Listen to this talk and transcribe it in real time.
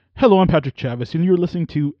Hello, I'm Patrick Chavis, and you're listening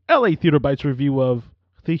to LA Theater Bites review of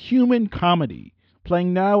The Human Comedy,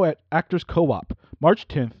 playing now at Actors Co-op, March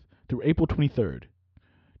 10th through April 23rd,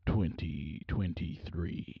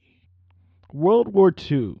 2023. World War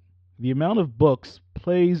II. The amount of books,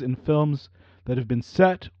 plays, and films that have been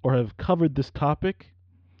set or have covered this topic?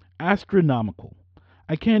 Astronomical.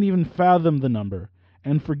 I can't even fathom the number,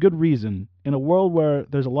 and for good reason, in a world where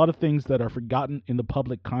there's a lot of things that are forgotten in the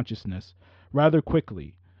public consciousness rather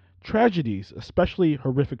quickly. Tragedies, especially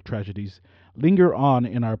horrific tragedies, linger on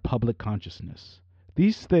in our public consciousness.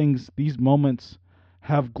 These things, these moments,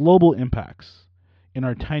 have global impacts in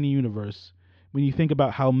our tiny universe when you think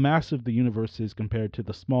about how massive the universe is compared to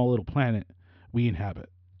the small little planet we inhabit.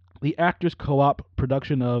 The Actors Co-op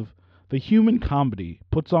production of The Human Comedy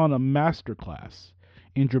puts on a masterclass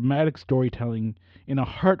in dramatic storytelling in a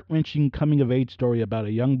heart-wrenching coming-of-age story about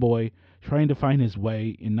a young boy trying to find his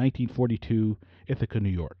way in 1942 Ithaca, New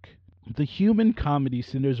York. The Human Comedy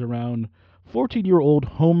centers around 14-year-old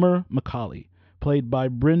Homer McCauley, played by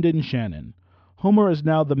Brendan Shannon. Homer is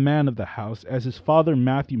now the man of the house as his father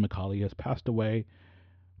Matthew McCauley has passed away,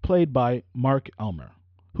 played by Mark Elmer,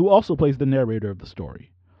 who also plays the narrator of the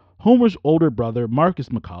story. Homer's older brother, Marcus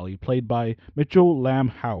McCauley, played by Mitchell Lamb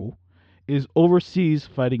Howe, is overseas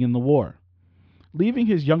fighting in the war, leaving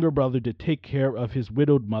his younger brother to take care of his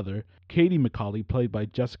widowed mother, Katie McCauley, played by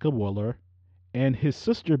Jessica Wooler, and his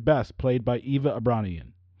sister Bess, played by Eva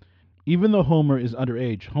Abranian. Even though Homer is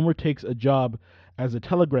underage, Homer takes a job as a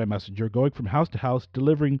telegram messenger, going from house to house,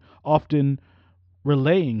 delivering, often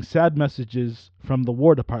relaying sad messages from the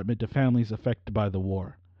War Department to families affected by the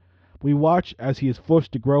war. We watch as he is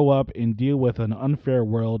forced to grow up and deal with an unfair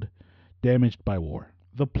world damaged by war.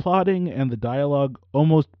 The plotting and the dialogue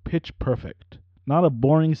almost pitch perfect. Not a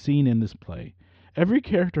boring scene in this play. Every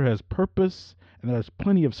character has purpose, and there's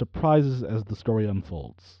plenty of surprises as the story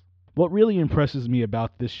unfolds. What really impresses me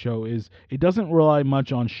about this show is it doesn't rely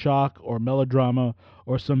much on shock or melodrama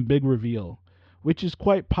or some big reveal, which is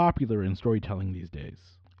quite popular in storytelling these days.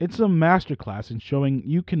 It's a masterclass in showing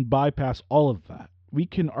you can bypass all of that. We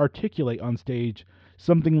can articulate on stage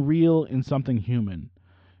something real and something human.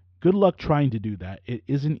 Good luck trying to do that. It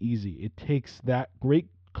isn't easy. It takes that great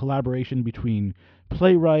collaboration between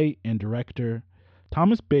playwright and director.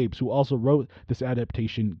 Thomas Babes, who also wrote this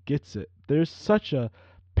adaptation, gets it. There's such a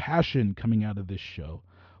passion coming out of this show.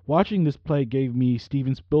 Watching this play gave me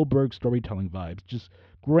Steven Spielberg storytelling vibes, just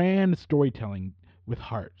grand storytelling with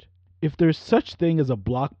heart. If there's such thing as a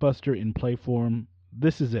blockbuster in play form,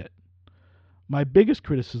 this is it. My biggest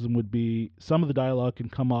criticism would be some of the dialogue can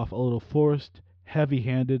come off a little forced,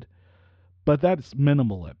 heavy-handed, but that's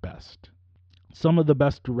minimal at best. Some of the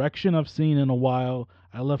best direction I've seen in a while.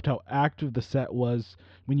 I loved how active the set was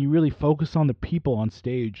when you really focus on the people on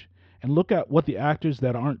stage and look at what the actors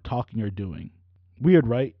that aren't talking are doing. Weird,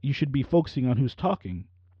 right? You should be focusing on who's talking.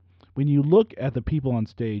 When you look at the people on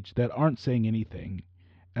stage that aren't saying anything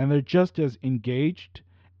and they're just as engaged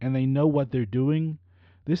and they know what they're doing,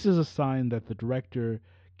 this is a sign that the director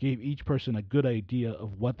gave each person a good idea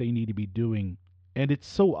of what they need to be doing. And it's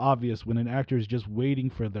so obvious when an actor is just waiting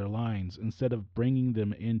for their lines instead of bringing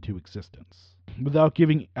them into existence. Without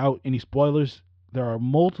giving out any spoilers, there are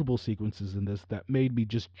multiple sequences in this that made me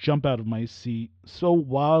just jump out of my seat, so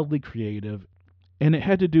wildly creative, and it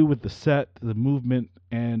had to do with the set, the movement,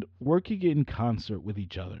 and working in concert with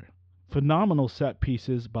each other. Phenomenal set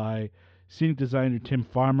pieces by scenic designer Tim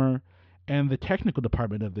Farmer, and the technical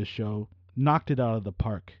department of this show knocked it out of the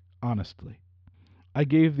park, honestly. I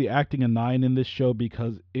gave the acting a 9 in this show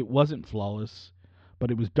because it wasn't flawless, but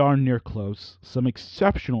it was darn near close. Some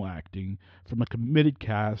exceptional acting from a committed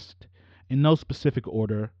cast in no specific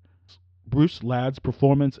order. Bruce Ladd's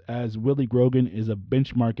performance as Willie Grogan is a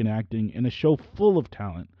benchmark in acting in a show full of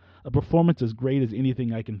talent, a performance as great as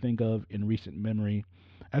anything I can think of in recent memory.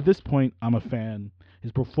 At this point, I'm a fan.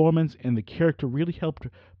 His performance and the character really helped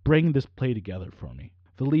bring this play together for me.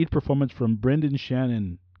 The lead performance from Brendan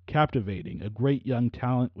Shannon, captivating, a great young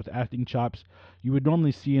talent with acting chops you would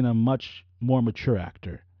normally see in a much more mature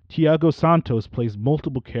actor. Tiago Santos plays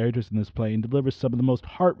multiple characters in this play and delivers some of the most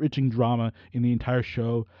heart-wrenching drama in the entire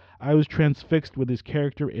show. I was transfixed with his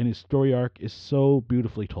character, and his story arc is so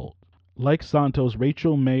beautifully told. Like Santos,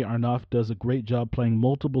 Rachel May Arnoff does a great job playing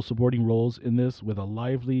multiple supporting roles in this with a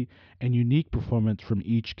lively and unique performance from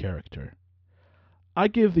each character. I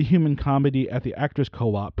give The Human Comedy at the Actors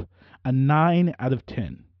Co-op a 9 out of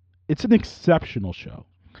 10. It's an exceptional show.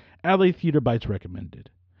 LA Theater Bites recommended.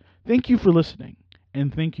 Thank you for listening,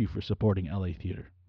 and thank you for supporting LA Theater.